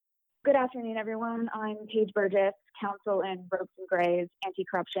Good afternoon, everyone. I'm Paige Burgess, counsel in Ropes and Gray's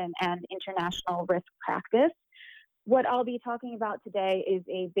Anti-Corruption and International Risk Practice. What I'll be talking about today is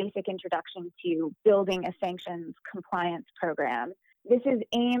a basic introduction to building a sanctions compliance program. This is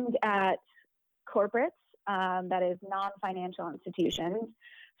aimed at corporates, that is non-financial institutions.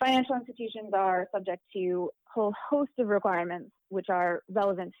 Financial institutions are subject to a whole host of requirements which are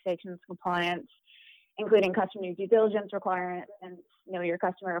relevant to sanctions compliance, including customer due diligence requirements, know your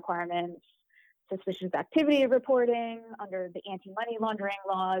customer requirements, suspicious activity reporting under the anti-money laundering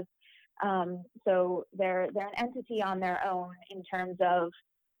laws. So they're an entity on their own in terms of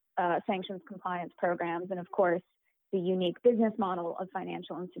sanctions compliance programs and, of course, the unique business model of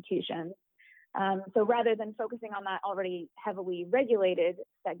financial institutions. So rather than focusing on that already heavily regulated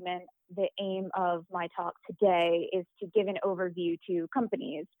segment, the aim of my talk today is to give an overview to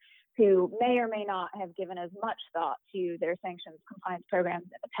companies who may or may not have given as much thought to their sanctions compliance programs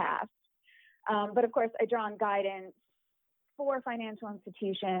in the past. But of course, I draw on guidance for financial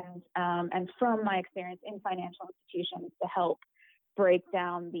institutions and from my experience in financial institutions to help break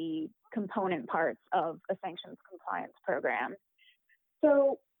down the component parts of a sanctions compliance program.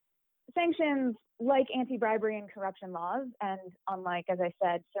 So sanctions, like anti-bribery and corruption laws, and unlike, as I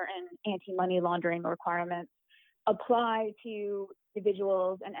said, certain anti-money laundering requirements, apply to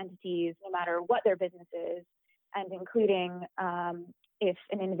individuals and entities no matter what their business is, and including if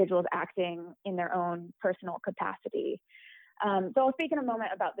an individual is acting in their own personal capacity. So I'll speak in a moment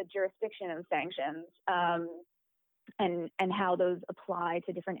about the jurisdiction of sanctions and how those apply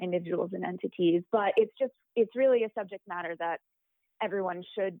to different individuals and entities. But it's really a subject matter that everyone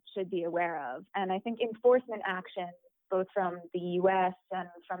should be aware of. And I think enforcement actions, both from the US and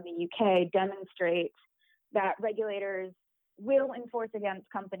from the UK, demonstrate that regulators will enforce against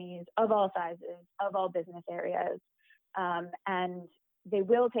companies of all sizes, of all business areas, and they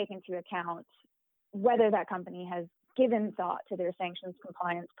will take into account whether that company has given thought to their sanctions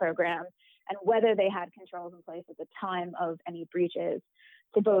compliance program and whether they had controls in place at the time of any breaches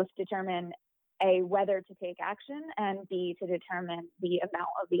to both determine A, whether to take action, and B, to determine the amount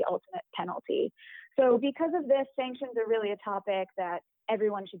of the ultimate penalty. So because of this, sanctions are really a topic that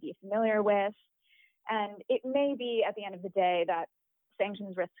everyone should be familiar with. And it may be at the end of the day that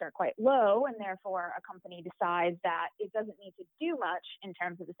sanctions risks are quite low, and therefore a company decides that it doesn't need to do much in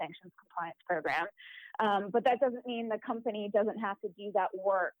terms of the sanctions compliance program. But that doesn't mean the company doesn't have to do that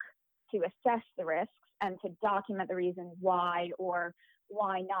work to assess the risks and to document the reasons why or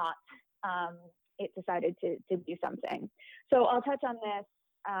why not it decided to do something. So I'll touch on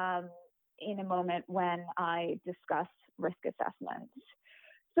this in a moment when I discuss risk assessments.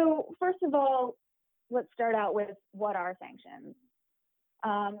 So first of all, let's start out with what are sanctions.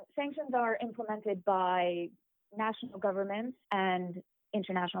 Sanctions are implemented by national governments and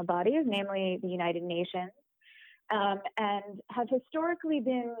international bodies, namely the United Nations, and have historically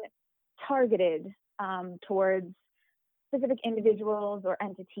been targeted towards specific individuals or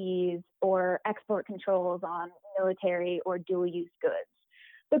entities or export controls on military or dual-use goods.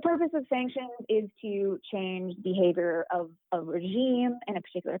 The purpose of sanctions is to change behavior of a regime in a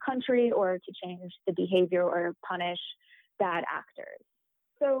particular country or to change the behavior or punish bad actors.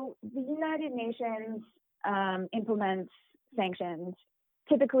 So the United Nations implements sanctions.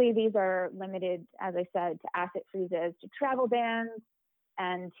 Typically, these are limited, as I said, to asset freezes, to travel bans,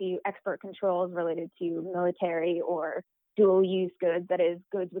 and to export controls related to military or dual-use goods, that is,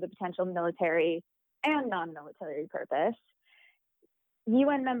 goods with a potential military and non-military purpose.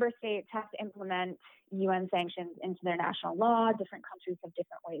 UN member states have to implement UN sanctions into their national law. Different countries have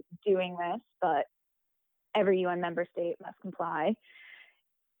different ways of doing this, but every UN member state must comply.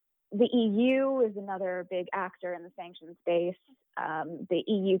 The EU is another big actor in the sanctions space. The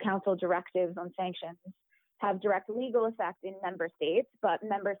EU Council directives on sanctions have direct legal effect in member states, but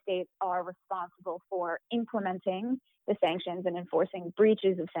member states are responsible for implementing the sanctions and enforcing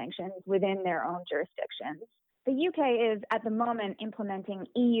breaches of sanctions within their own jurisdictions. The UK is, at the moment, implementing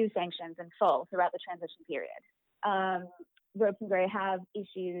EU sanctions in full throughout the transition period. Ropes and Gray have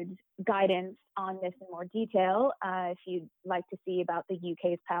issued guidance on this in more detail if you'd like to see about the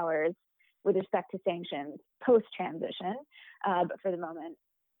UK's powers with respect to sanctions post-transition, but for the moment,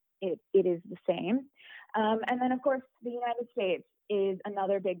 it is the same. And then, of course, the United States is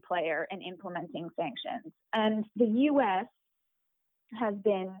another big player in implementing sanctions. And the US has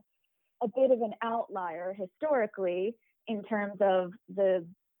been a bit of an outlier historically in terms of the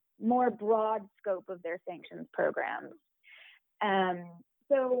more broad scope of their sanctions programs.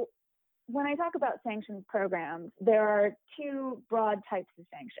 So when I talk about sanctions programs, there are two broad types of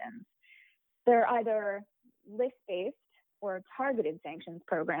sanctions. They're either list-based, or targeted sanctions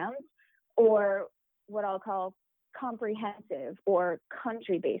programs, or what I'll call comprehensive or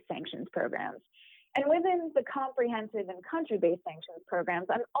country-based sanctions programs. And within the comprehensive and country-based sanctions programs,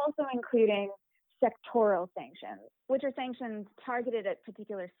 I'm also including sectoral sanctions, which are sanctions targeted at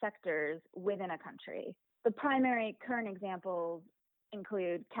particular sectors within a country. The primary current examples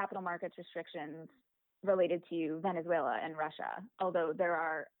include capital markets restrictions related to Venezuela and Russia, although there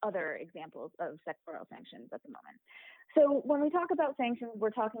are other examples of sectoral sanctions at the moment. So when we talk about sanctions,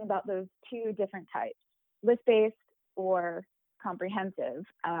 we're talking about those two different types, list-based or comprehensive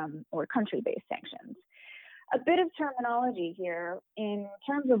or country-based sanctions. A bit of terminology here in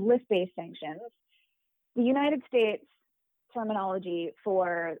terms of list-based sanctions. The United States terminology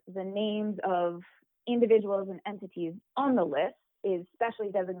for the names of individuals and entities on the list is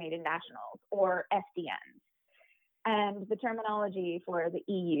specially designated nationals, or SDNs. And the terminology for the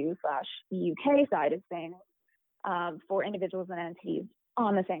EU/UK side of things for individuals and entities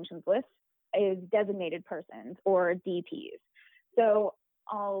on the sanctions list is designated persons, or DPs. So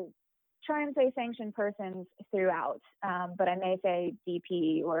I'll try and say sanctioned persons throughout, but I may say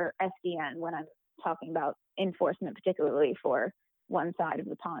DP or SDN when I'm talking about enforcement, particularly for one side of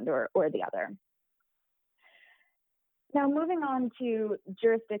the pond or the other. Now, moving on to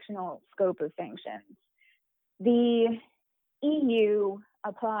jurisdictional scope of sanctions. The EU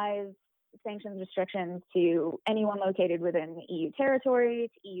applies sanctions restrictions to anyone located within the EU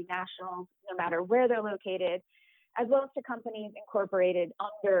territory, to EU nationals, no matter where they're located, as well as to companies incorporated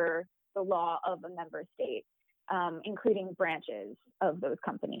under the law of a member state, including branches of those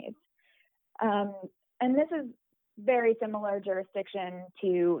companies. And this is very similar jurisdiction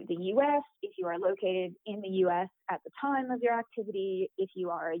to the U.S. if you are located in the U.S. at the time of your activity, if you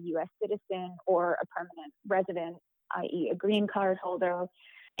are a U.S. citizen or a permanent resident, i.e. a green card holder,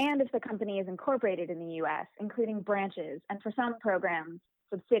 and if the company is incorporated in the U.S., including branches, and for some programs,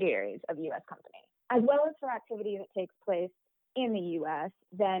 subsidiaries of U.S. companies, as well as for activity that takes place in the U.S.,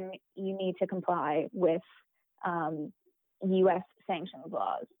 then you need to comply with U.S. sanctions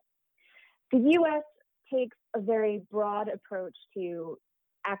laws. The U.S. takes a very broad approach to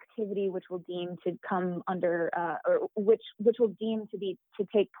activity which will deem to come under, or which will deem to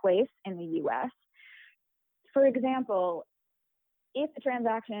take place in the U.S. For example, if the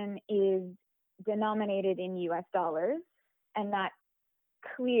transaction is denominated in U.S. dollars and that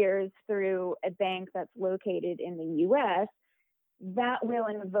clears through a bank that's located in the U.S., that will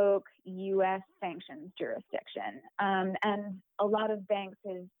invoke U.S. sanctions jurisdiction. And a lot of banks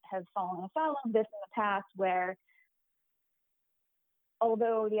have fallen afoul of this in the past, where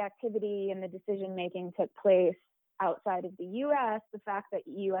although the activity and the decision-making took place outside of the U.S., the fact that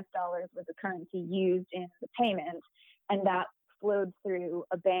U.S. dollars was a currency used in the payment and that flowed through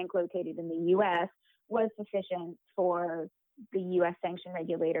a bank located in the U.S. was sufficient for the U.S. sanction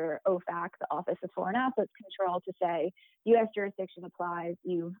regulator, OFAC, the Office of Foreign Assets Control, to say, U.S. jurisdiction applies,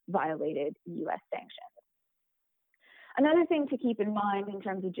 you've violated U.S. sanctions. Another thing to keep in mind in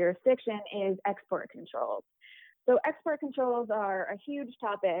terms of jurisdiction is export controls. So export controls are a huge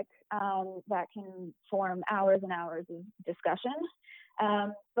topic that can form hours and hours of discussion.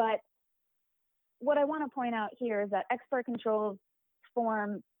 But what I want to point out here is that export controls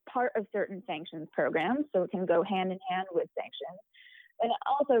form part of certain sanctions programs, so it can go hand in hand with sanctions, and it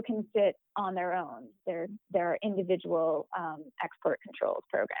also can sit on their own. There are individual export controls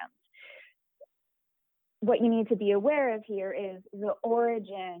programs. What you need to be aware of here is the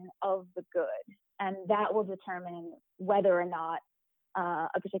origin of the good, and that will determine whether or not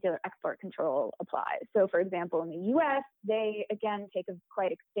a particular export control applies. So, for example, in the U.S., they, again, take a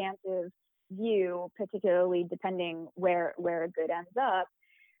quite expansive view, particularly depending where a good ends up,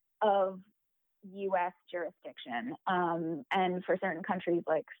 of U.S. jurisdiction. And for certain countries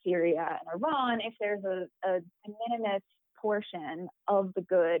like Syria and Iran, if there's a de minimis portion of the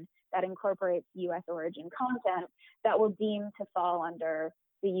good that incorporates U.S. origin content, that will deem to fall under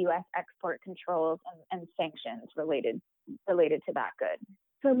the U.S. export controls and sanctions related to that good.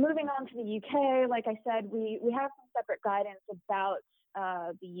 So moving on to the U.K., like I said, we have some separate guidance about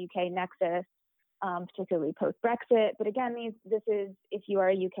the U.K. nexus, particularly post-Brexit. But again, this is if you are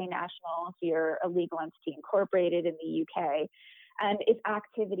a UK national, if you're a legal entity incorporated in the UK, and if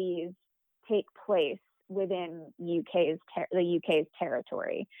activities take place within the UK's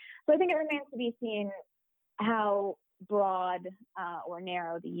territory. So I think it remains to be seen how broad or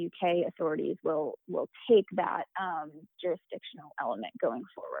narrow the UK authorities will take that jurisdictional element going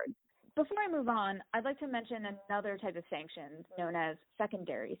forward. Before I move on, I'd like to mention another type of sanctions known as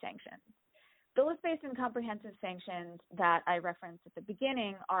secondary sanctions. The list-based and comprehensive sanctions that I referenced at the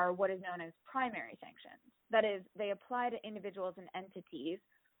beginning are what is known as primary sanctions. That is, they apply to individuals and entities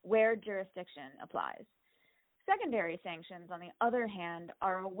where jurisdiction applies. Secondary sanctions, on the other hand,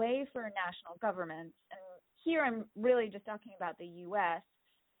 are a way for national governments, and here I'm really just talking about the U.S.,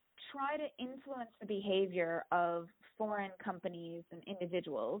 try to influence the behavior of foreign companies and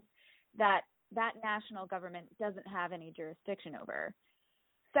individuals that national government doesn't have any jurisdiction over.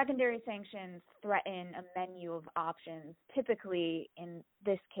 Secondary sanctions threaten a menu of options, typically in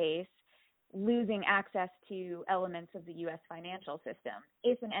this case, losing access to elements of the U.S. financial system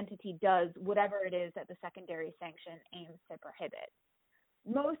if an entity does whatever it is that the secondary sanction aims to prohibit.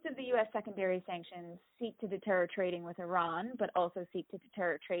 Most of the U.S. secondary sanctions seek to deter trading with Iran, but also seek to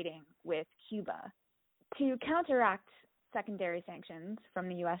deter trading with Cuba. To counteract secondary sanctions from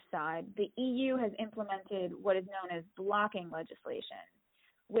the U.S. side, the EU has implemented what is known as blocking legislation,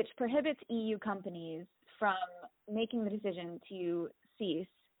 which prohibits EU companies from making the decision to cease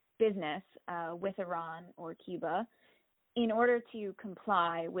business with Iran or Cuba in order to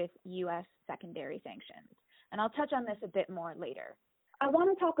comply with U.S. secondary sanctions. And I'll touch on this a bit more later. I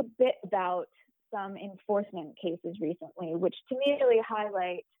want to talk a bit about some enforcement cases recently, which to me really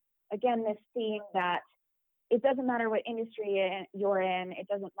highlight, again, this theme that it doesn't matter what industry you're in, it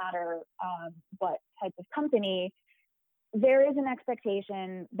doesn't matter what type of company, there is an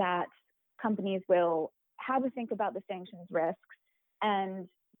expectation that companies will have a think about the sanctions risks and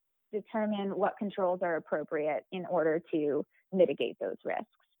determine what controls are appropriate in order to mitigate those risks.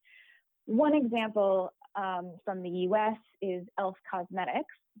 One example from the US is e.l.f.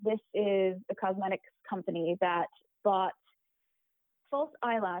 Cosmetics. This is a cosmetics company that bought false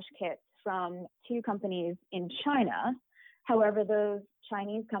eyelash kits from two companies in China. However, those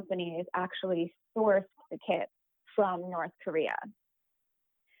Chinese companies actually sourced the kits from North Korea.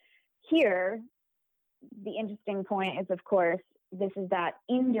 Here, the interesting point is, of course, this is that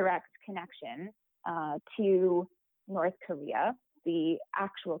indirect connection to North Korea. The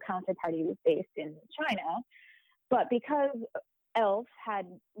actual counterparty was based in China, but because e.l.f. had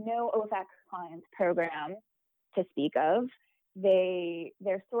no OFAC compliance program to speak of,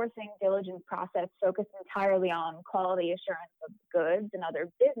 their sourcing diligence process focused entirely on quality assurance of goods and other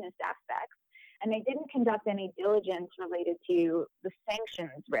business aspects, and they didn't conduct any diligence related to the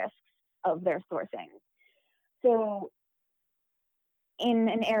sanctions risks of their sourcing. So in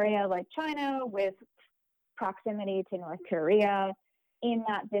an area like China with proximity to North Korea, in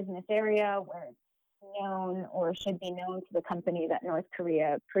that business area where it's known or should be known to the company that North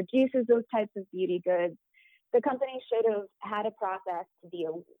Korea produces those types of beauty goods, the company should have had a process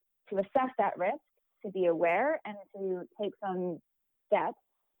to assess that risk, to be aware, and to take some steps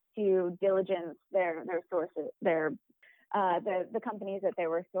to diligence their sources, the companies that they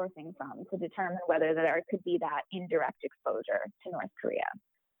were sourcing from, to determine whether there could be that indirect exposure to North Korea.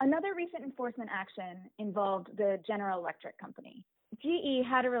 Another recent enforcement action involved the General Electric Company. GE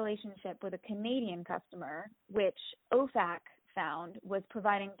had a relationship with a Canadian customer, which OFAC found was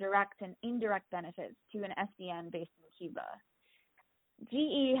providing direct and indirect benefits to an SDN based in Cuba.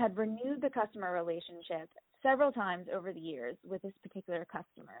 GE had renewed the customer relationship several times over the years with this particular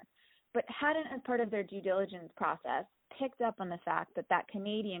customer, but hadn't, as part of their due diligence process, picked up on the fact that that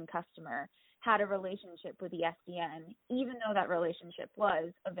Canadian customer had a relationship with the SDN, even though that relationship was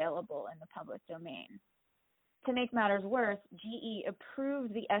available in the public domain. To make matters worse, GE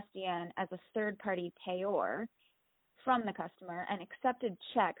approved the SDN as a third-party payor from the customer and accepted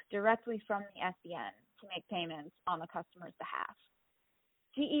checks directly from the SDN to make payments on the customer's behalf.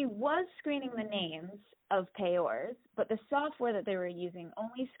 GE was screening the names of payors, but the software that they were using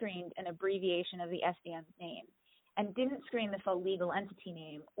only screened an abbreviation of the SDN's name and didn't screen the full legal entity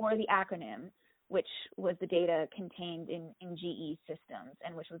name or the acronym, which was the data contained in GE systems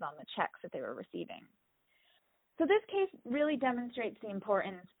and which was on the checks that they were receiving. So this case really demonstrates the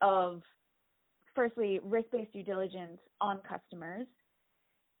importance of, firstly, risk-based due diligence on customers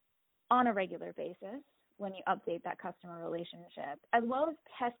on a regular basis when you update that customer relationship, as well as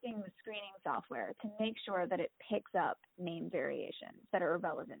testing the screening software to make sure that it picks up name variations that are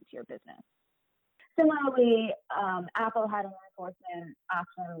relevant to your business. Similarly, Apple had an enforcement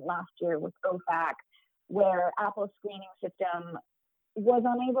action last year with OFAC, where Apple's screening system was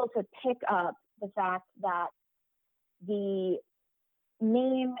unable to pick up the fact that the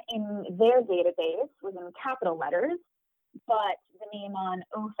name in their database was in capital letters, but the name on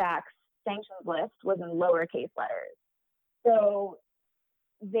OFAC's sanctions list was in lowercase letters. So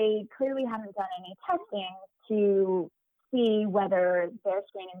they clearly haven't done any testing to see whether their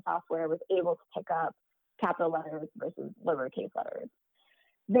screening software was able to pick up capital letters versus lowercase letters.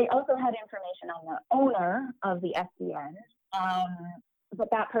 They also had information on the owner of the SDN, but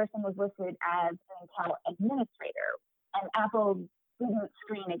that person was listed as an account administrator. And Apple didn't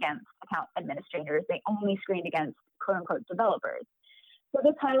screen against account administrators. They only screened against quote unquote developers. So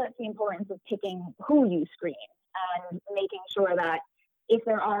this highlights the importance of picking who you screen and making sure that if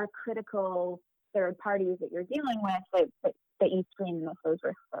there are critical third parties that you're dealing with, that you screen if those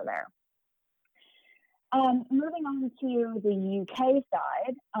risks are there. Moving on to the UK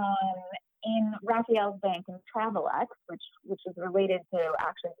side, in Raphael's Bank and Travelex, which is related to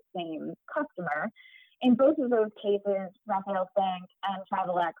actually the same customer, in both of those cases, Raphael's Bank and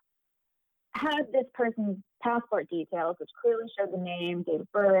Travelex had this person's passport details, which clearly showed the name, date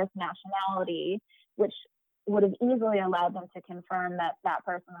of birth, nationality, which would have easily allowed them to confirm that that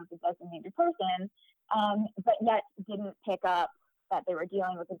person was a designated person, but yet didn't pick up that they were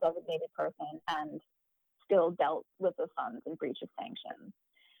dealing with a designated person and still dealt with the funds in breach of sanctions.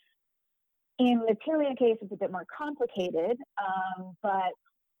 In the Telia case, it's a bit more complicated, but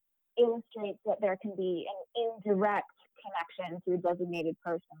illustrates that there can be an indirect connection to a designated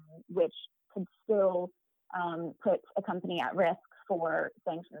person, which could still put a company at risk for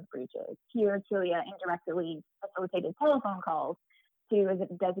sanctions breaches. Here, Telia indirectly facilitated telephone calls to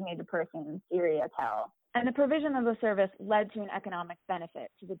a designated person, Syriatel. And the provision of the service led to an economic benefit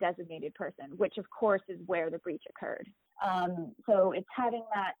to the designated person, which of course is where the breach occurred. So it's having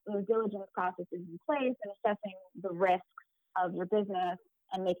those diligence processes in place and assessing the risks of your business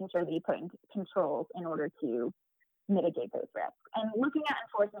and making sure that you put in controls in order to mitigate those risks. And looking at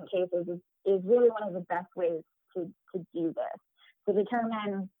enforcement cases is really one of the best ways to do this, to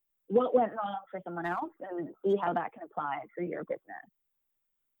determine what went wrong for someone else and see how that can apply for your business.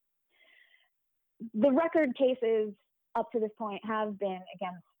 The record cases up to this point have been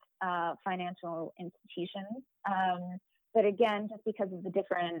against financial institutions. But again, just because of the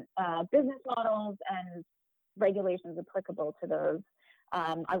different business models and regulations applicable to those,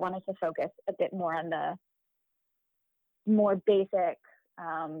 I wanted to focus a bit more on the more basic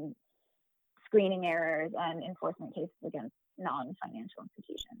screening errors and enforcement cases against non-financial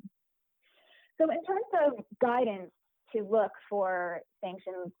institutions. So in terms of guidance to look for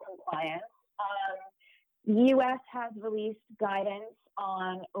sanctions compliance, the U.S. has released guidance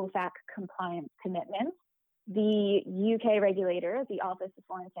on OFAC compliance commitments. The UK regulator, the Office of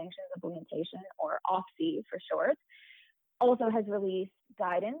Foreign Sanctions Implementation, or OFSI for short, also has released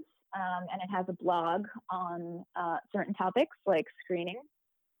guidance, and it has a blog on certain topics like screening.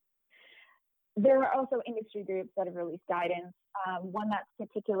 There are also industry groups that have released guidance. One that's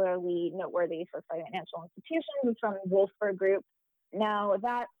particularly noteworthy for financial institutions is from Wolfsburg Group. Now,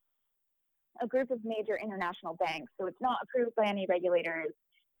 that's a group of major international banks, so it's not approved by any regulators,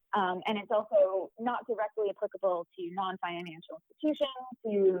 and it's also not directly applicable to non-financial institutions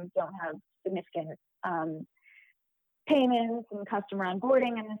who don't have significant payments and customer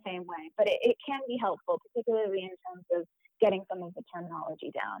onboarding in the same way, but it can be helpful, particularly in terms of getting some of the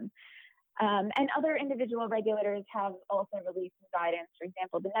terminology down. And other individual regulators have also released some guidance. For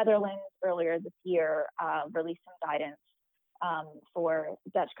example, the Netherlands earlier this year released some guidance for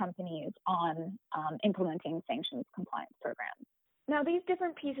Dutch companies on implementing sanctions compliance programs. Now, these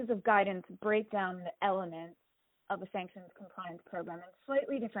different pieces of guidance break down the elements of a sanctions compliance program in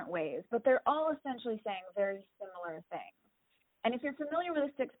slightly different ways, but they're all essentially saying very similar things. And if you're familiar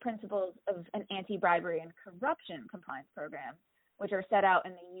with the 6 principles of an anti-bribery and corruption compliance program, which are set out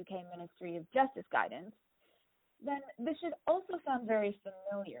in the UK Ministry of Justice guidance, then this should also sound very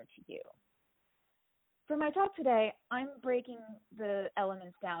familiar to you. For my talk today, I'm breaking the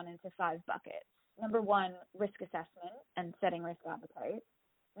elements down into 5 buckets. Number 1, risk assessment and setting risk appetite.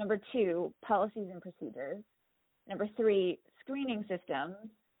 Number 2, policies and procedures. Number 3, screening systems.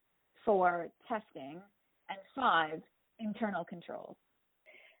 4, testing. And 5, internal controls.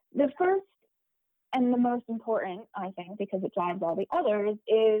 The first and the most important, I think, because it drives all the others,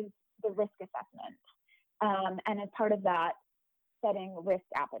 is the risk assessment. And as part of that, setting risk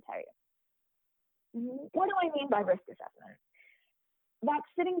appetite. What do I mean by risk assessment? That's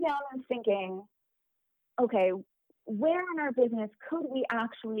sitting down and thinking, okay, where in our business could we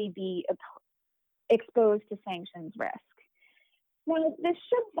actually be exposed to sanctions risk? Now, this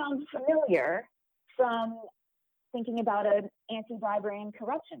should sound familiar from thinking about an anti-bribery and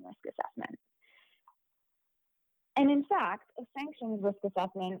corruption risk assessment. And in fact, a sanctions risk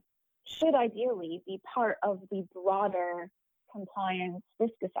assessment should ideally be part of the broader compliance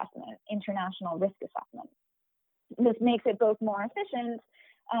risk assessment, international risk assessment. This makes it both more efficient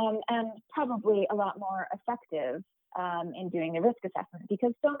and probably a lot more effective in doing the risk assessment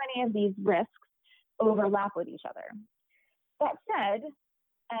because so many of these risks overlap with each other. That said,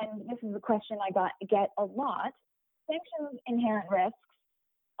 and this is a question I get a lot, sanctions inherent risks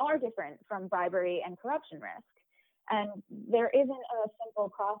are different from bribery and corruption risk. And there isn't a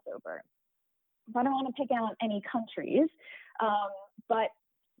simple crossover. I don't want to pick out any countries, but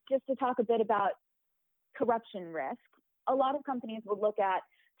just to talk a bit about corruption risk, a lot of companies will look at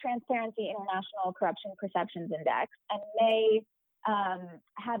Transparency International Corruption Perceptions Index and may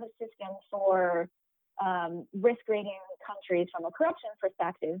have a system for risk rating countries from a corruption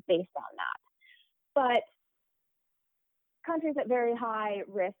perspective based on that. But countries at very high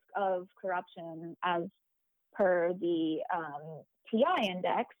risk of corruption, as per the TI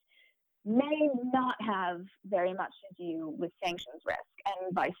index, may not have very much to do with sanctions risk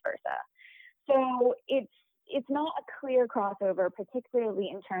and vice versa. So it's not a clear crossover, particularly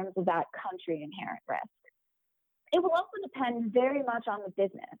in terms of that country inherent risk. It will also depend very much on the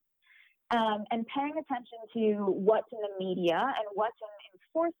business and paying attention to what's in the media and what's in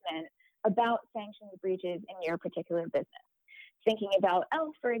enforcement about sanctions breaches in your particular business. Thinking about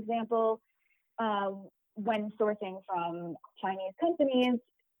ELF, for example, when sourcing from Chinese companies,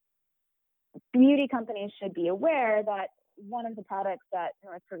 beauty companies should be aware that one of the products that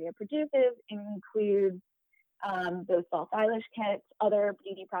North Korea produces includes those false eyelash kits, other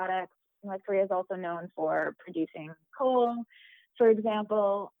beauty products. North Korea is also known for producing coal, for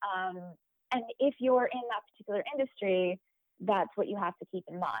example. And if you're in that particular industry, that's what you have to keep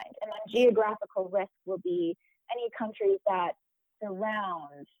in mind. And then geographical risk will be any countries that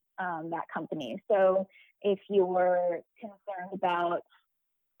surround that company. So if you're concerned about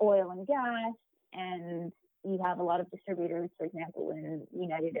oil and gas and you have a lot of distributors, for example, in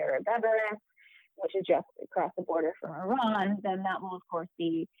United Arab Emirates, which is just across the border from Iran, then that will, of course,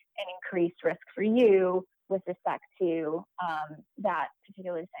 be an increased risk for you with respect to that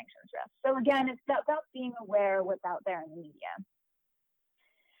particular sanctions risk. So again, it's about being aware of what's out there in the media.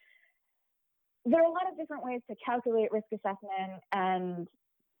 There are a lot of different ways to calculate risk assessment, and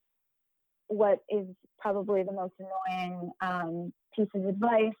what is probably the most annoying piece of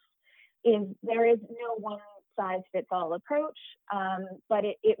advice is there is no one-size-fits-all approach, but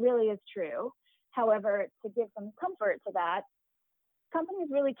it really is true. However, to give some comfort to that, companies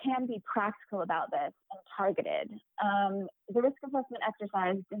really can be practical about this and targeted. The risk assessment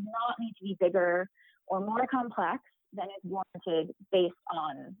exercise does not need to be bigger or more complex than is warranted based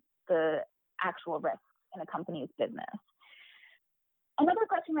on the actual risks in a company's business. Another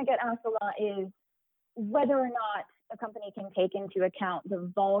question I get asked a lot is whether or not a company can take into account the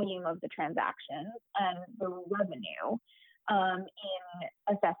volume of the transactions and the revenue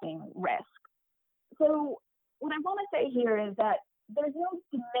in assessing risk. So what I want to say here is that there's no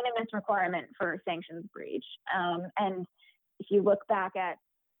de minimis requirement for sanctions breach. And if you look back at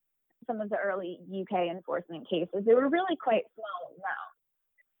some of the early UK enforcement cases, they were really quite small amounts.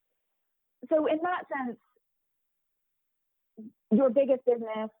 So in that sense, your biggest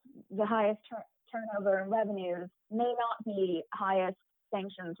business, the highest turnover and revenues, may not be highest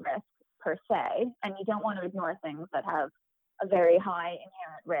sanctions risk per se, and you don't want to ignore things that have a very high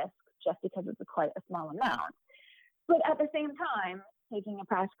inherent risk just because it's quite a small amount. But at the same time, taking a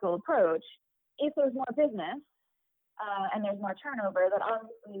practical approach, if there's more business and there's more turnover, that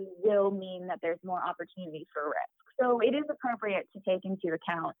obviously will mean that there's more opportunity for risk. So it is appropriate to take into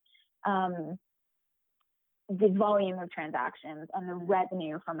account the volume of transactions and the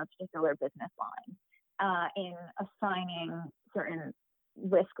revenue from a particular business line in assigning certain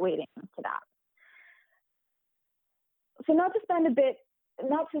risk weighting to that. So not to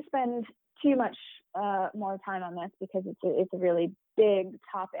spend too much more time on this because it's a really big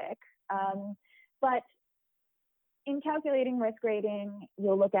topic, but in calculating risk rating,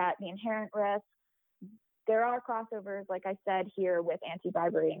 you'll look at the inherent risk. There are crossovers, like I said here, with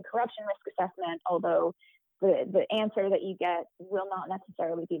anti-bribery and corruption risk assessment, although the answer that you get will not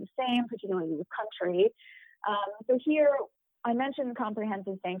necessarily be the same, particularly with country. So here, I mentioned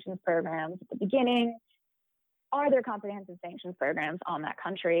comprehensive sanctions programs at the beginning. Are there comprehensive sanctions programs on that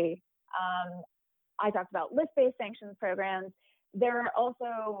country? I talked about list-based sanctions programs. There are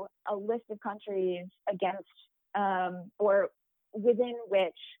also a list of countries against or within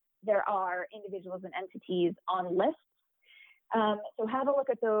which there are individuals and entities on lists. So have a look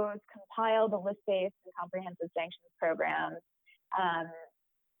at those, compile the list-based and comprehensive sanctions programs.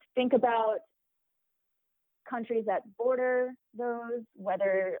 Think about countries that border those,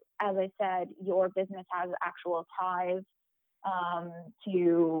 whether, as I said, your business has actual ties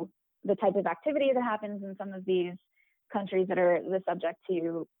to the type of activity that happens in some of these countries that are the subject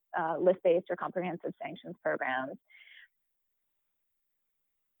to list-based or comprehensive sanctions programs.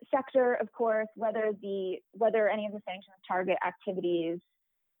 Sector, of course, whether any of the sanctions target activities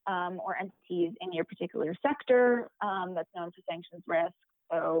or entities in your particular sector that's known for sanctions risk,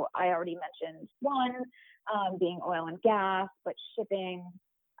 So I already mentioned one, being oil and gas, but shipping,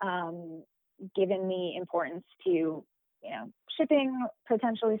 given the importance to, shipping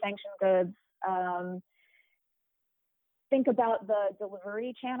potentially sanctioned goods. Think about the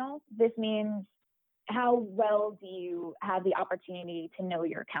delivery channel. This means how well do you have the opportunity to know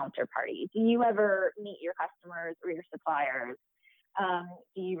your counterparty? Do you ever meet your customers or your suppliers?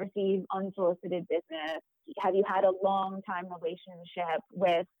 Do you receive unsolicited business? Have you had a long time relationship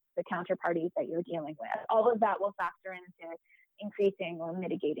with the counterparties that you're dealing with? All of that will factor into increasing or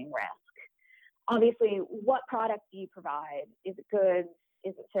mitigating risk. Obviously, what products do you provide? Is it goods?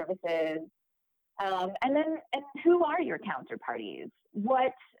 Is it services? And who are your counterparties?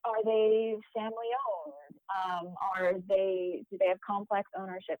 What are they family owned? Do they have complex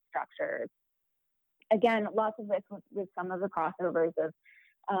ownership structures? Again, lots of this with some of the crossovers of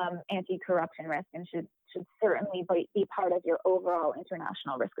anti-corruption risk, and should certainly be part of your overall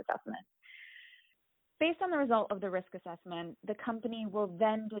international risk assessment. Based on the result of the risk assessment, the company will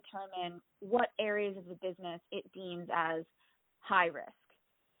then determine what areas of the business it deems as high risk.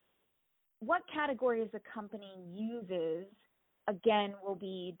 What categories the company uses, again, will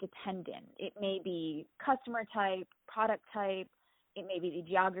be dependent. It may be customer type, product type, it may be the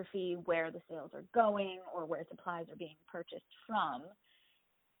geography where the sales are going or where supplies are being purchased from.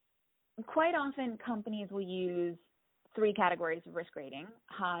 Quite often, companies will use 3 categories of risk rating: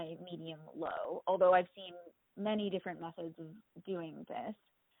 high, medium, low, although I've seen many different methods of doing this.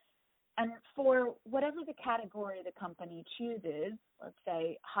 And for whatever the category the company chooses, let's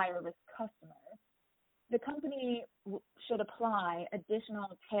say higher risk customers, the company should apply additional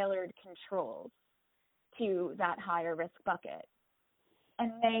tailored controls to that higher risk bucket.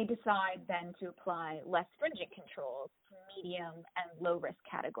 And may decide then to apply less stringent controls to medium and low risk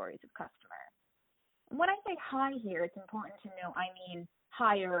categories of customer. When I say high here, it's important to know I mean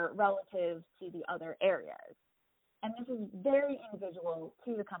higher relative to the other areas. And this is very individual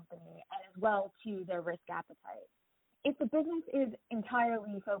to the company and as well to their risk appetite. If the business is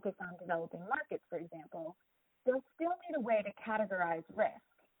entirely focused on developing markets, for example, they'll still need a way to categorize risk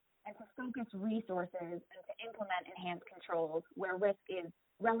and to focus resources and to implement enhanced controls where risk is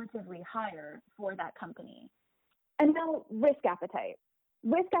relatively higher for that company. And now risk appetite.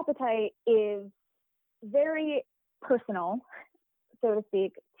 Risk appetite is very personal, so to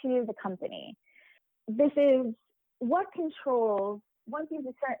speak, to the company. This is what controls, once you've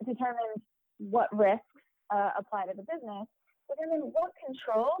determined what risks apply to the business, determine what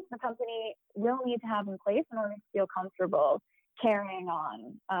controls the company will need to have in place in order to feel comfortable carrying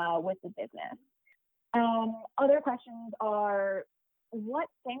on with the business. Other questions are, what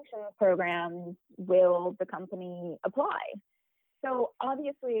sanctions programs will the company apply? So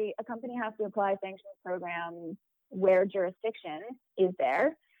obviously, a company has to apply sanctions programs where jurisdiction is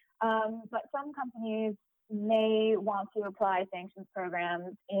there, but some companies may want to apply sanctions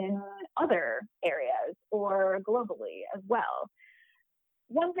programs in other areas or globally as well.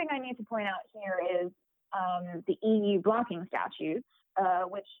 One thing I need to point out here is the EU blocking statutes,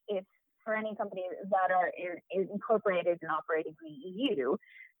 which, if for any companies that are incorporated and operating in the EU,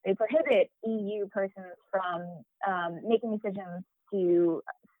 they prohibit EU persons from making decisions to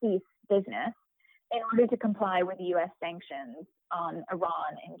cease business in order to comply with U.S. sanctions on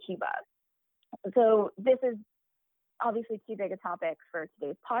Iran and Cuba. So this is obviously too big a topic for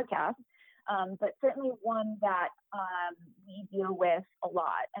today's podcast, but certainly one that we deal with a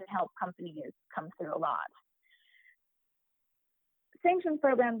lot and help companies come through a lot. Sanctions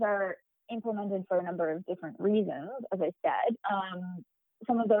programs are implemented for a number of different reasons, as I said.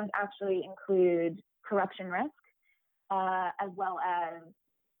 Some of those actually include corruption risk, as well as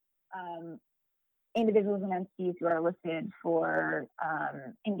individuals and entities who are listed for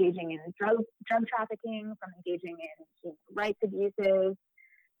engaging in drug trafficking, from engaging in human rights abuses,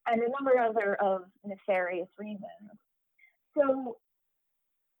 and a number of nefarious reasons. So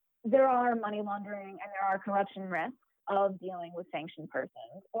there are money laundering and there are corruption risks of dealing with sanctioned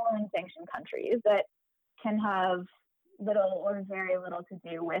persons or in sanctioned countries that can have little or very little to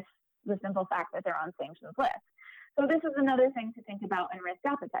do with the simple fact that they're on sanctions list. So this is another thing to think about in risk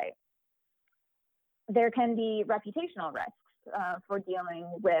appetite. There can be reputational risks for dealing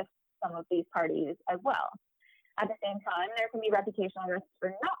with some of these parties as well. At the same time, there can be reputational risks for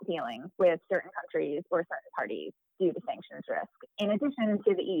not dealing with certain countries or certain parties due to sanctions risk, in addition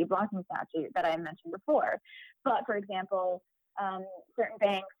to the EU blocking statute that I mentioned before. But for example, certain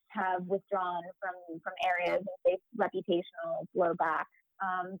banks have withdrawn from areas and face reputational blowback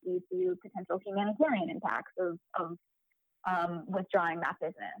due to potential humanitarian impacts of withdrawing that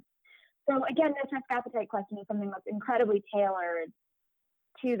business. So again, this risk appetite question is something that's incredibly tailored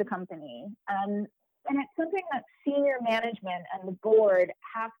to the company. And it's something that senior management and the board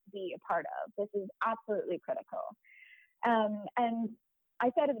have to be a part of. This is absolutely critical. And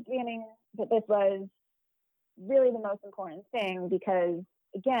I said at the beginning that this was really the most important thing because,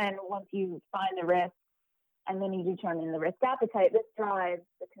 again, once you find the risk and then you determine the risk appetite, this drives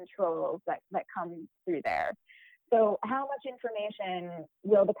the controls that come through there. So how much information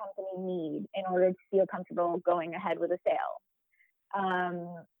will the company need in order to feel comfortable going ahead with a sale?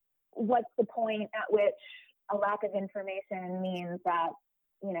 What's the point at which a lack of information means that,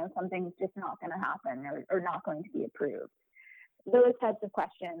 something's just not going to happen or not going to be approved? Those types of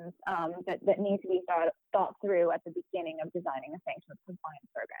questions that need to be thought through at the beginning of designing a sanctions compliance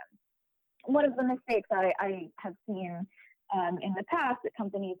program. One of the mistakes I have seen in the past that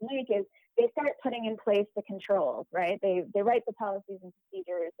companies make is they start putting in place the controls, right? They write the policies and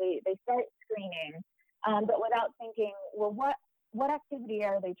procedures, they start screening, but without thinking, well, what activity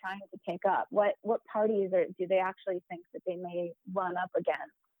are they trying to take up? What parties do they actually think that they may run up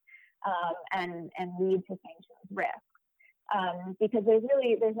against and lead to sanctions risk? Because there's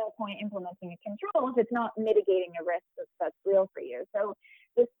no point implementing a control if it's not mitigating a risk that's real for you. So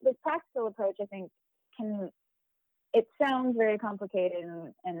this practical approach, I think, it sounds very complicated,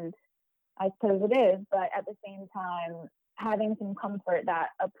 and I suppose it is, but at the same time, having some comfort that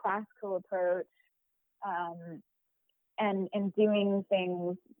a practical approach and doing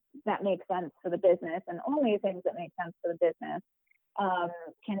things that make sense for the business and only things that make sense for the business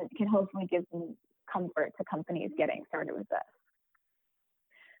can hopefully give some comfort to companies getting started with this.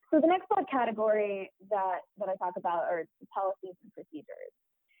 So the next broad category that I talk about are policies and procedures.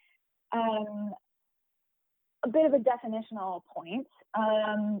 A bit of a definitional point.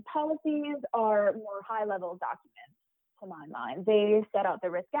 Policies are more high-level documents, to my mind. They set out the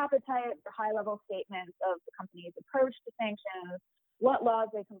risk appetite, the high-level statements of the company's approach to sanctions, what laws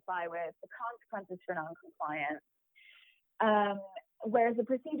they comply with, the consequences for non-compliance. Whereas the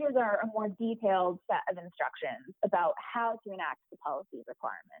procedures are a more detailed set of instructions about how to enact the policy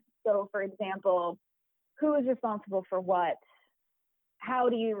requirements. So, for example, who is responsible for what? How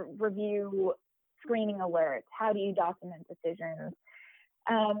do you review screening alerts? How do you document decisions?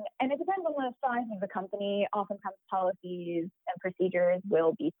 And it depends on the size of the company. Oftentimes policies and procedures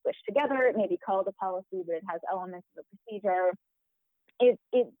will be squished together. It may be called a policy, but it has elements of a procedure.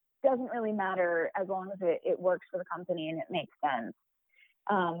 It doesn't really matter as long as it works for the company and it makes sense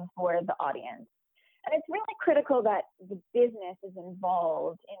for the audience. And it's really critical that the business is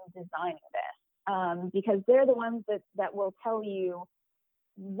involved in designing this because they're the ones that will tell you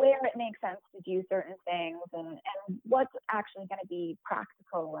where it makes sense to do certain things and what's actually going to be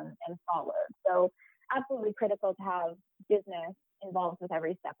practical and followed. So absolutely critical to have business involved with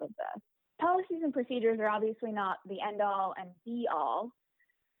every step of this. Policies and procedures are obviously not the end all and be all.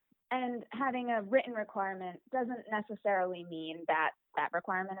 And having a written requirement doesn't necessarily mean that that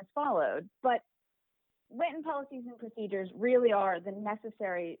requirement is followed. But written policies and procedures really are the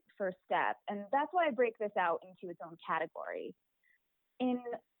necessary first step. And that's why I break this out into its own category. In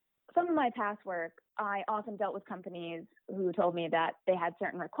some of my past work, I often dealt with companies who told me that they had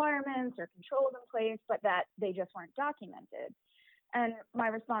certain requirements or controls in place, but that they just weren't documented. And my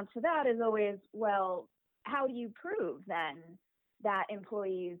response to that is always, well, how do you prove then that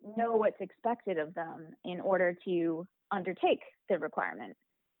employees know what's expected of them in order to undertake the requirement?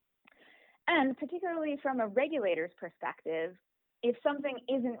 And particularly from a regulator's perspective, if something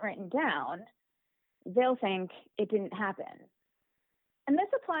isn't written down, they'll think it didn't happen. And this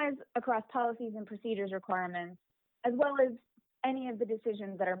applies across policies and procedures requirements, as well as any of the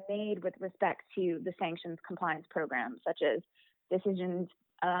decisions that are made with respect to the sanctions compliance program, such as decisions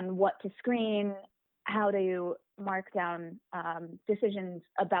on what to screen, how to mark down decisions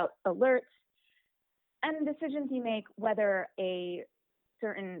about alerts, and decisions you make whether a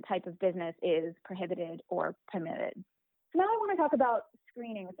certain type of business is prohibited or permitted. So now I want to talk about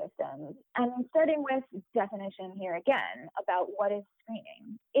screening systems, and starting with definition here again about what is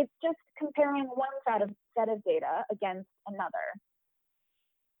screening. It's just comparing one set of data against another.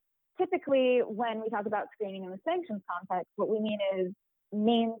 Typically, when we talk about screening in the sanctions context, what we mean is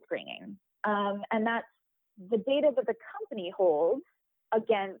main screening, and that's the data that the company holds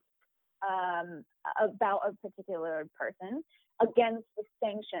against about a particular person against the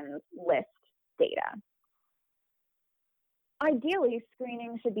sanctions list data. Ideally,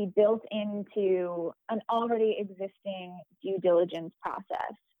 screening should be built into an already existing due diligence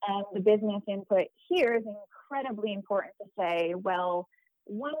process. And the business input here is incredibly important to say, well,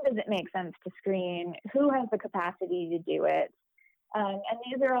 when does it make sense to screen? Who has the capacity to do it? And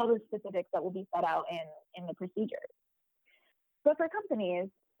these are all the specifics that will be set out in the procedures. But for companies,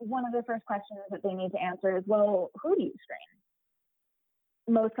 one of the first questions that they need to answer is, well, who do you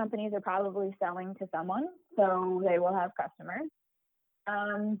screen? Most companies are probably selling to someone, so they will have customers.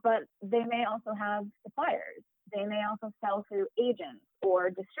 But they may also have suppliers. They may also sell through agents or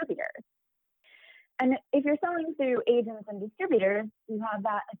distributors. And if you're selling through agents and distributors, you have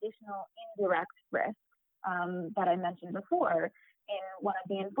that additional indirect risk that I mentioned before in one of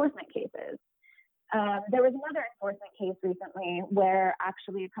the enforcement cases. There was another enforcement case recently where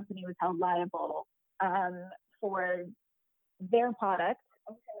actually a company was held liable for their product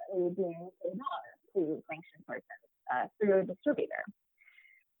ultimately being sold on to sanctioned persons through a distributor.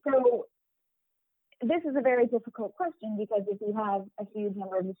 So this is a very difficult question because if you have a huge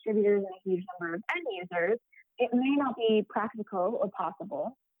number of distributors and a huge number of end users, it may not be practical or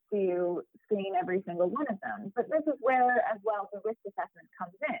possible to screen every single one of them. But this is where, as well, the risk assessment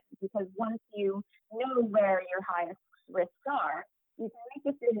comes in, because once you know where your highest risks are, you can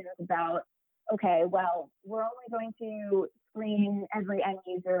make decisions about, okay, well, we're only going to screen every end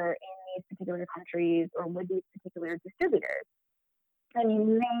user in these particular countries or with these particular distributors. And you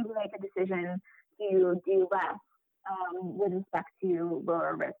may make a decision to do less with respect to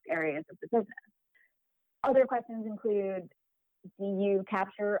lower risk areas of the business. Other questions include, do you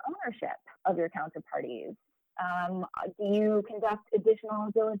capture ownership of your counterparties? Do you conduct additional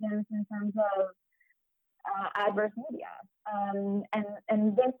diligence in terms of adverse media?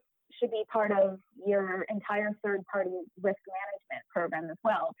 And this should be part of your entire third-party risk management program as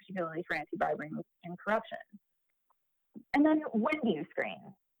well, particularly for anti-bribery and corruption. And then when do you screen?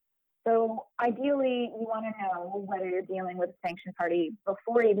 So ideally, you want to know whether you're dealing with a sanctioned party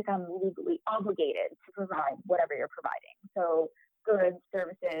before you become legally obligated to provide whatever you're providing. So goods,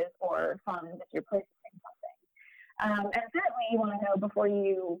 services, or funds if you're purchasing something. And certainly you want to know before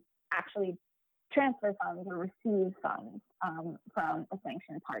you actually transfer funds or receive funds from a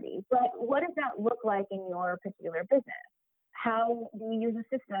sanctioned party. But what does that look like in your particular business? How do you use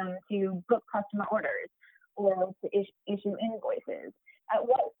a system to book customer orders or to issue invoices? At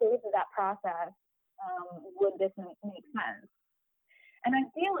what stage of that process would this make sense? And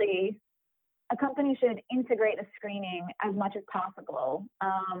ideally, a company should integrate the screening as much as possible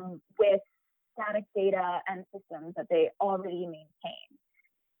with static data and systems that they already maintain.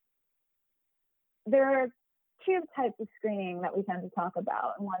 There are two types of screening that we tend to talk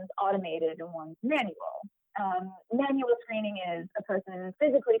about. One's automated and one's manual. Manual screening is a person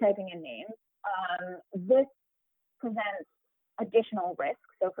physically typing in names. This presents additional risks.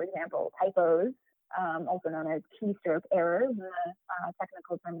 So, for example, typos, also known as keystroke errors in the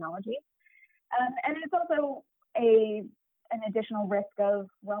technical terminology. And it's also an additional risk of,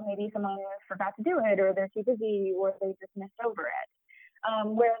 well, maybe someone forgot to do it, or they're too busy, or they just missed over it.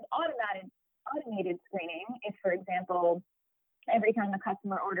 Whereas automated screening is, for example, every time a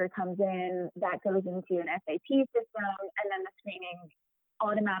customer order comes in, that goes into an SAP system, and then the screening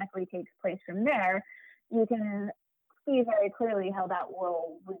automatically takes place from there. You can see very clearly how that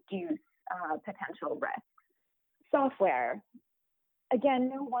will reduce potential risks. Software. Again,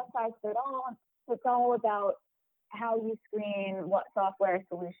 no one size fits all. It's all about how you screen, what software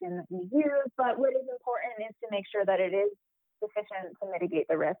solution you use, but what is important is to make sure that it is sufficient to mitigate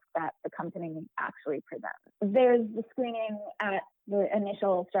the risk that the company actually presents. There's the screening at the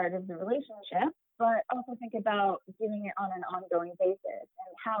initial start of the relationship, but also think about doing it on an ongoing basis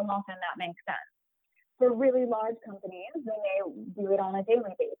and how often that makes sense. For really large companies, they may do it on a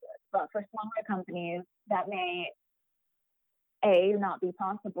daily basis, but for smaller companies, that may A, not be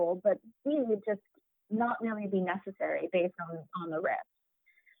possible, but B, just not really be necessary based on the risk.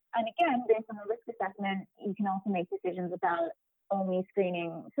 And again, based on the risk assessment, you can also make decisions about only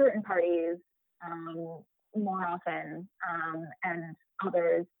screening certain parties more often, and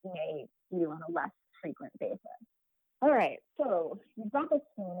others may do on a less frequent basis. All right, so you've got the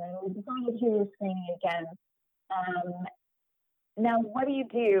screening, we've decided who you're screening again. Now, what do you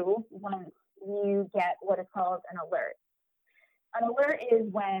do once you get what is called an alert? An alert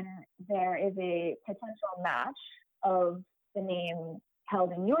is when there is a potential match of the name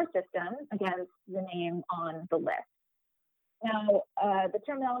held in your system against the name on the list. Now, the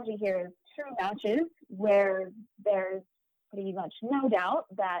terminology here is true matches, where there's pretty much no doubt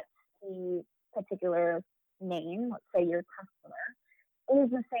that the particular name, let's say your customer, is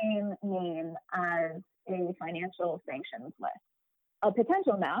the same name as a financial sanctions list. A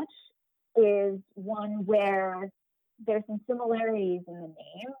potential match is one where there's some similarities in the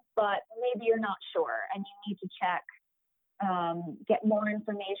name, but maybe you're not sure and you need to check, get more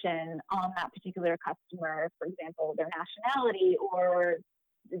information on that particular customer, for example, their nationality or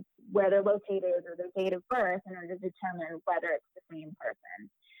where they're located or their date of birth in order to determine whether it's the same person.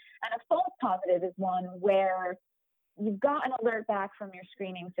 And a false positive is one where you've got an alert back from your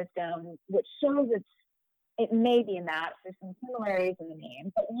screening system which shows it may be a match. There's some similarities in the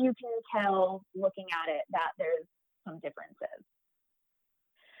name, but you can tell looking at it that there's some differences.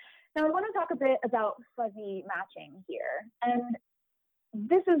 Now, I want to talk a bit about fuzzy matching here. And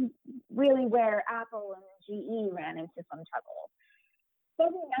this is really where Apple and GE ran into some trouble.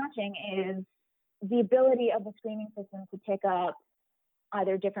 Fuzzy matching is the ability of the screening system to pick up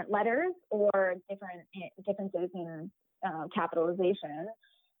either different letters or differences in capitalization,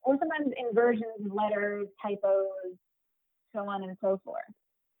 or sometimes inversions in letters, typos, so on and so forth.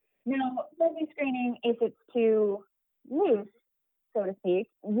 Now, fuzzy screening, if it's too loose, so to speak,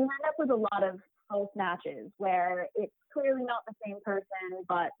 you end up with a lot of false matches where it's clearly not the same person,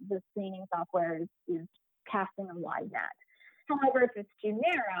 but the screening software is casting a wide net. However, if it's too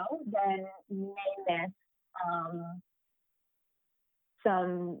narrow, then you may miss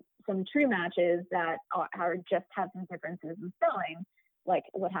some true matches that are just have some differences in spelling, like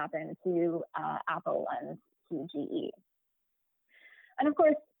what happened to Apple and to GE. And of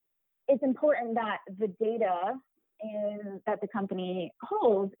course, it's important that the data that the company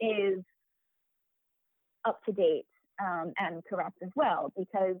holds is up to date and correct as well,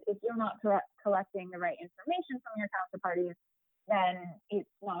 because if you're not collecting the right information from your counterparties, then it's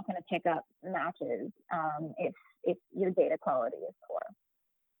not going to pick up matches if your data quality is poor.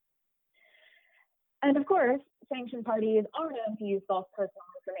 And of course, sanctioned parties are known to use false personal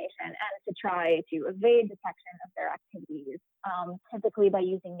information and to try to evade detection of their activities, typically by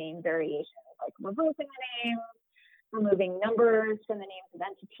using name variations, like reversing the names, removing numbers from the names of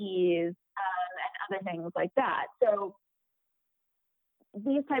entities, and other things like that. So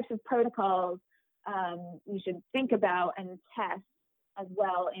these types of protocols you should think about and test as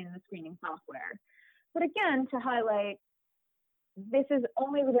well in the screening software. But again, to highlight, this is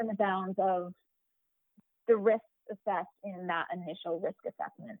only within the bounds of the risks assessed in that initial risk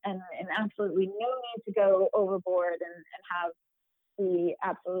assessment, and absolutely no need to go overboard and have the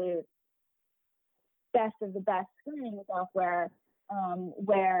absolute best of the best screening software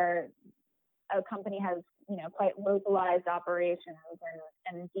where a company has quite localized operations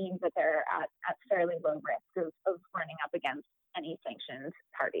and deems that they're at fairly low risk of running up against any sanctioned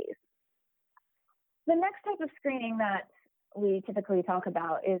parties. The next type of screening that we typically talk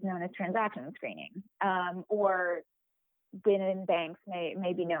about is known as transaction screening, or within banks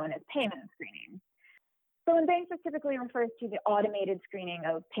may be known as payment screening. So in banks, it typically refers to the automated screening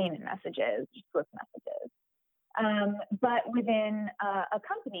of payment messages, SWIFT messages. But within a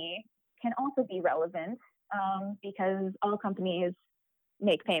company can also be relevant because all companies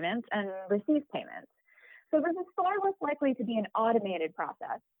make payments and receive payments. So this is far less likely to be an automated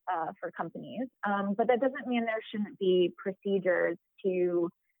process for companies, but that doesn't mean there shouldn't be procedures to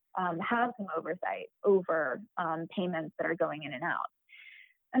have some oversight over payments that are going in and out.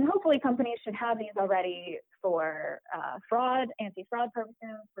 And hopefully companies should have these already for fraud, anti-fraud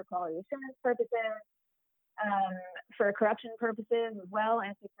purposes, for quality assurance purposes, for corruption purposes as well,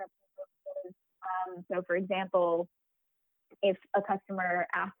 anti-corruption purposes. So for example, if a customer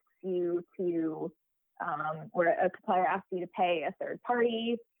asks you to, or a supplier asks you to pay a third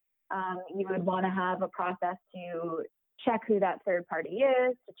party, you would want to have a process to check who that third party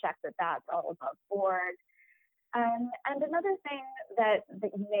is, to check that that's all above board. And another thing that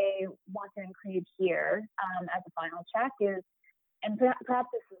you may want to include here as a final check is, and perhaps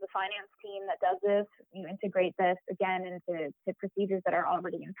this is the finance team that does this, you integrate this again into procedures that are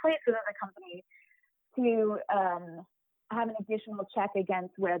already in place within the company to have an additional check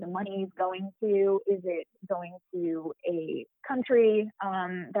against where the money is going to. Is it going to a country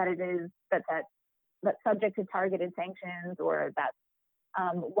that's subject to targeted sanctions, or that's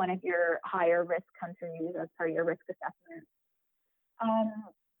one of your higher risk countries as per your risk assessment?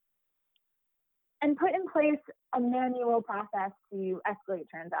 And put in place a manual process to escalate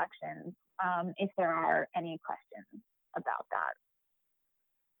transactions if there are any questions about that.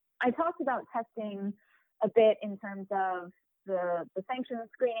 I talked about testing a bit in terms of the sanction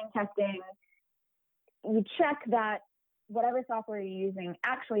screening testing. You check that whatever software you're using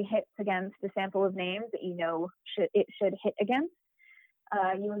actually hits against the sample of names that you know it should hit against.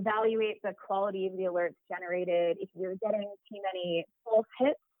 You evaluate the quality of the alerts generated. If you're getting too many false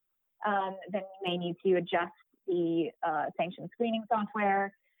hits, then you may need to adjust the sanction screening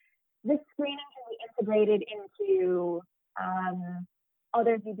software. This screening can be integrated into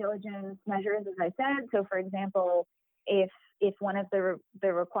other due diligence measures, as I said. So for example, if one of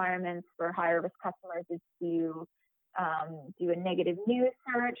the requirements for higher risk customers is to do a negative news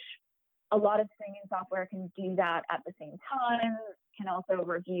search. A lot of screening software can do that at the same time, can also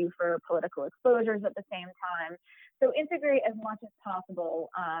review for political exposures at the same time. So integrate as much as possible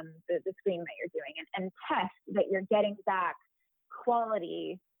the screening that you're doing and test that you're getting back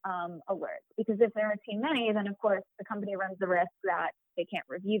quality alerts. Because if there are too many, then of course the company runs the risk that they can't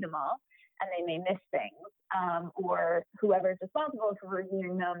review them all and they may miss things, or whoever's responsible for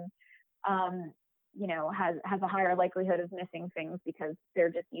reviewing them has a higher likelihood of missing things because they're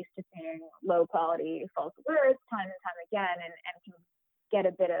just used to seeing low quality false alerts time and time again and can get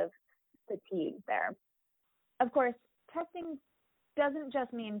a bit of fatigue there. Of course, testing doesn't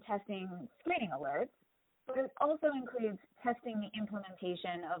just mean testing screening alerts, but it also includes testing the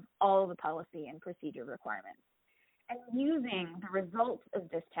implementation of all the policy and procedure requirements and using the results of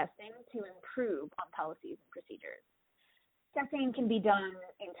this testing to improve on policies and procedures. Testing can be done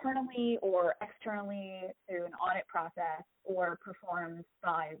internally or externally through an audit process or performed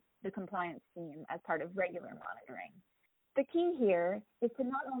by the compliance team as part of regular monitoring. The key here is to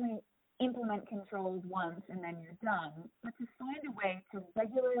not only implement controls once and then you're done, but to find a way to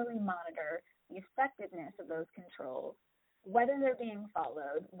regularly monitor the effectiveness of those controls, whether they're being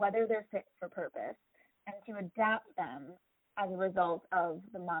followed, whether they're fit for purpose, and to adapt them as a result of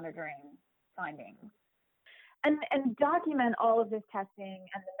the monitoring findings. And document all of this testing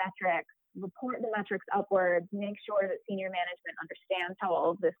and the metrics, report the metrics upwards, make sure that senior management understands how all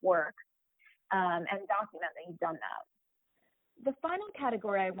of this works, and document that you've done that. The final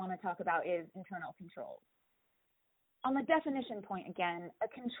category I want to talk about is internal controls. On the definition point again, a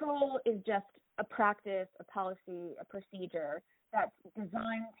control is just a practice, a policy, a procedure that's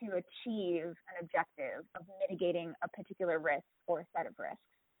designed to achieve an objective of mitigating a particular risk or a set of risks.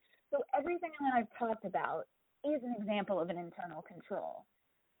 So everything that I've talked about is an example of an internal control.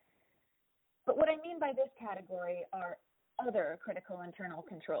 But what I mean by this category are other critical internal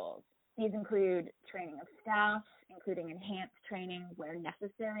controls. These include training of staff, including enhanced training where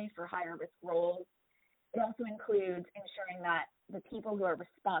necessary for higher risk roles. It also includes ensuring that the people who are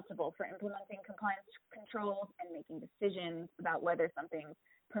responsible for implementing compliance controls and making decisions about whether something's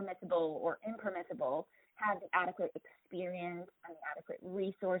permissible or impermissible have the adequate experience and the adequate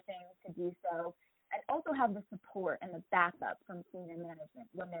resourcing to do so, and also have the support and the backup from senior management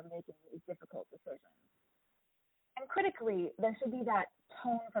when they're making these difficult decisions. And critically, there should be that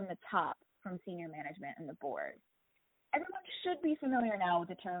tone from the top from senior management and the board. Everyone should be familiar now with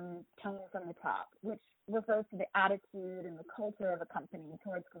the term tone from the top, which refers to the attitude and the culture of a company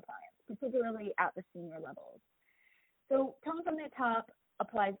towards compliance, particularly at the senior levels. So tone from the top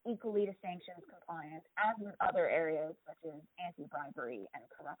applies equally to sanctions compliance as with other areas such as anti-bribery and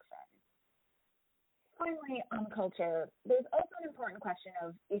corruption. Finally, on culture, there's also an important question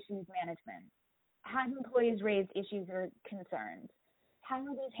of issues management. Have employees raised issues or concerns? How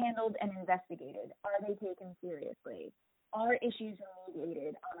are these handled and investigated? Are they taken seriously? Are issues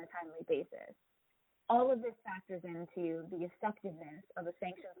remediated on a timely basis? All of this factors into the effectiveness of a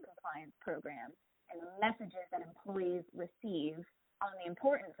sanctions compliance program and the messages that employees receive on the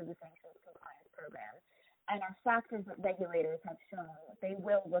importance of the sanctions compliance program, and are factors that regulators have shown that they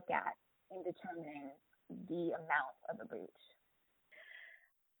will look at in determining the amount of a breach.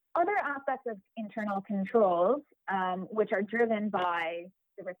 Other aspects of internal controls, which are driven by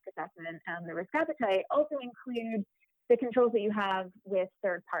the risk assessment and the risk appetite, also include the controls that you have with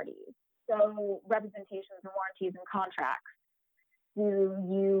third parties. So representations and warranties and contracts. Do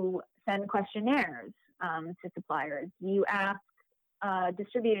you send questionnaires to suppliers? Do you ask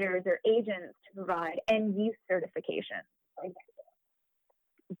distributors or agents to provide end-use certifications, for example?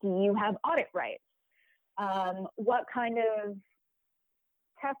 Do you have audit rights? What kind of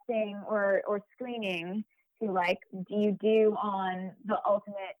testing or screening, if you like, do you do on the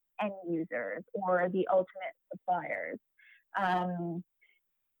ultimate end users or the ultimate suppliers?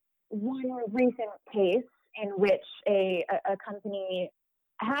 One recent case in which a company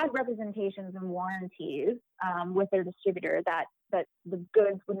had representations and warranties with their distributor that the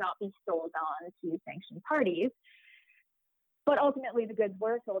goods would not be sold on to sanctioned parties, but ultimately the goods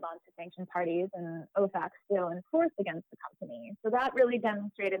were sold on to sanctioned parties and OFAC still enforced against the company. So that really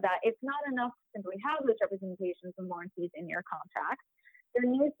demonstrated that it's not enough to simply have those representations and warranties in your contract. There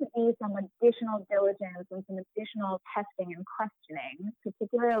needs to be some additional diligence and some additional testing and questioning,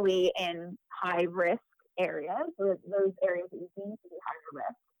 particularly in high-risk areas, or those areas that you deem to be higher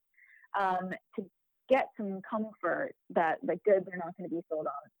risk, to get some comfort that the goods are not going to be sold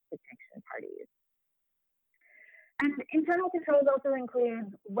on to sanctioned parties. And internal controls also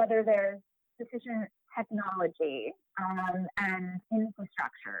include whether there's sufficient technology and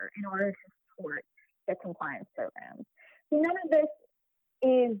infrastructure in order to support the compliance programs. So none of this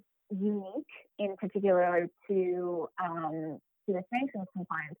is unique in particular to the sanctions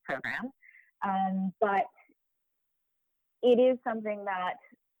compliance program, but it is something that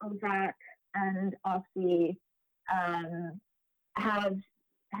OFAC and OSFI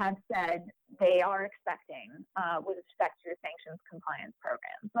have said they are expecting with respect to the sanctions compliance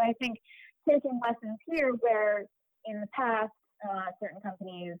program. So I think taking lessons here where in the past certain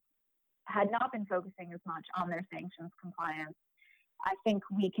companies had not been focusing as much on their sanctions compliance, I think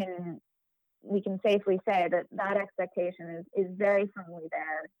we can safely say that that expectation is very firmly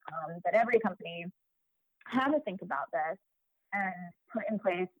there, that every company have to think about this and put in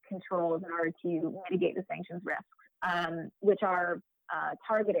place controls in order to mitigate the sanctions risks, which are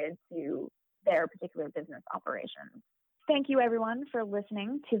targeted to their particular business operations. Thank you, everyone, for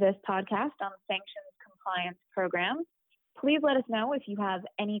listening to this podcast on sanctions compliance programs. Please let us know if you have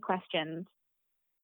any questions